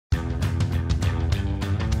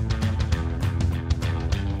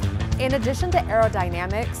In addition to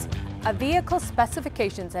aerodynamics, a vehicle's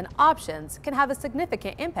specifications and options can have a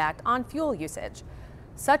significant impact on fuel usage,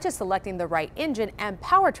 such as selecting the right engine and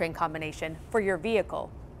powertrain combination for your vehicle.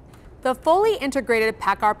 The fully integrated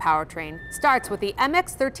PACCAR powertrain starts with the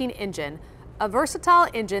MX-13 engine, a versatile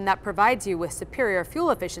engine that provides you with superior fuel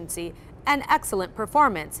efficiency and excellent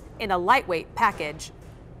performance in a lightweight package.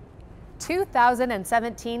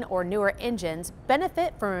 2017 or newer engines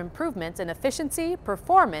benefit from improvements in efficiency,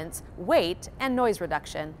 performance, weight, and noise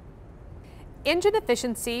reduction. Engine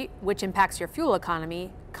efficiency, which impacts your fuel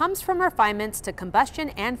economy, comes from refinements to combustion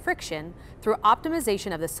and friction through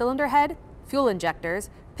optimization of the cylinder head, fuel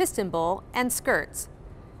injectors, piston bowl, and skirts.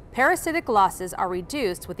 Parasitic losses are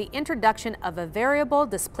reduced with the introduction of a variable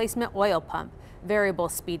displacement oil pump, variable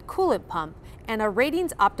speed coolant pump, and a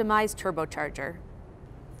ratings-optimized turbocharger.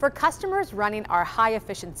 For customers running our high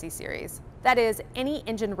efficiency series, that is, any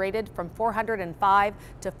engine rated from 405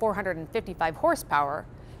 to 455 horsepower,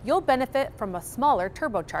 you'll benefit from a smaller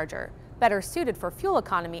turbocharger, better suited for fuel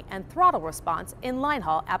economy and throttle response in line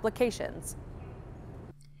haul applications.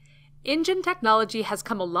 Engine technology has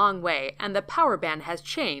come a long way, and the power band has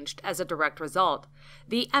changed as a direct result.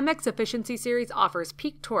 The MX Efficiency Series offers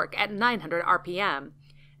peak torque at 900 RPM.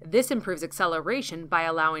 This improves acceleration by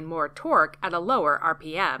allowing more torque at a lower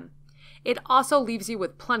RPM. It also leaves you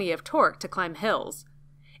with plenty of torque to climb hills.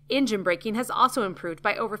 Engine braking has also improved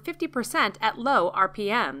by over 50% at low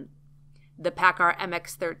RPM. The PACCAR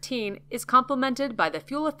MX-13 is complemented by the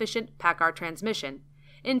fuel-efficient PACCAR transmission,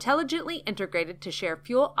 intelligently integrated to share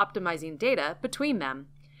fuel-optimizing data between them.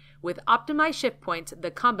 With optimized shift points,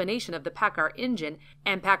 the combination of the PACCAR engine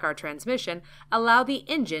and PACCAR transmission allow the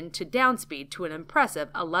engine to downspeed to an impressive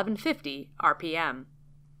 1150 RPM.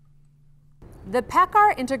 The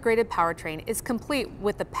PACCAR integrated powertrain is complete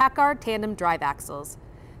with the PACCAR tandem drive axles.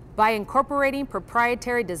 By incorporating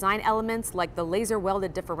proprietary design elements like the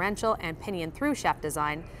laser-welded differential and pinion through shaft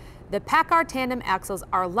design, the PACCAR tandem axles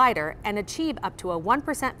are lighter and achieve up to a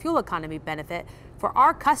 1% fuel economy benefit for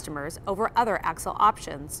our customers over other axle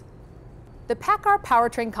options. The PACCAR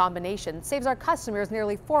powertrain combination saves our customers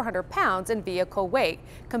nearly 400 pounds in vehicle weight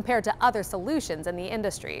compared to other solutions in the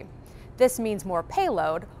industry. This means more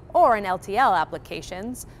payload, or in LTL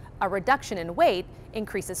applications, a reduction in weight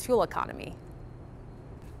increases fuel economy.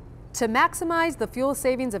 To maximize the fuel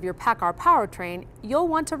savings of your PACCAR powertrain, you'll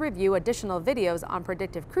want to review additional videos on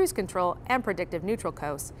predictive cruise control and predictive neutral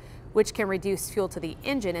coast, which can reduce fuel to the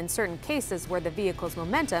engine in certain cases where the vehicle's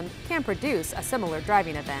momentum can produce a similar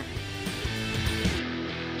driving event.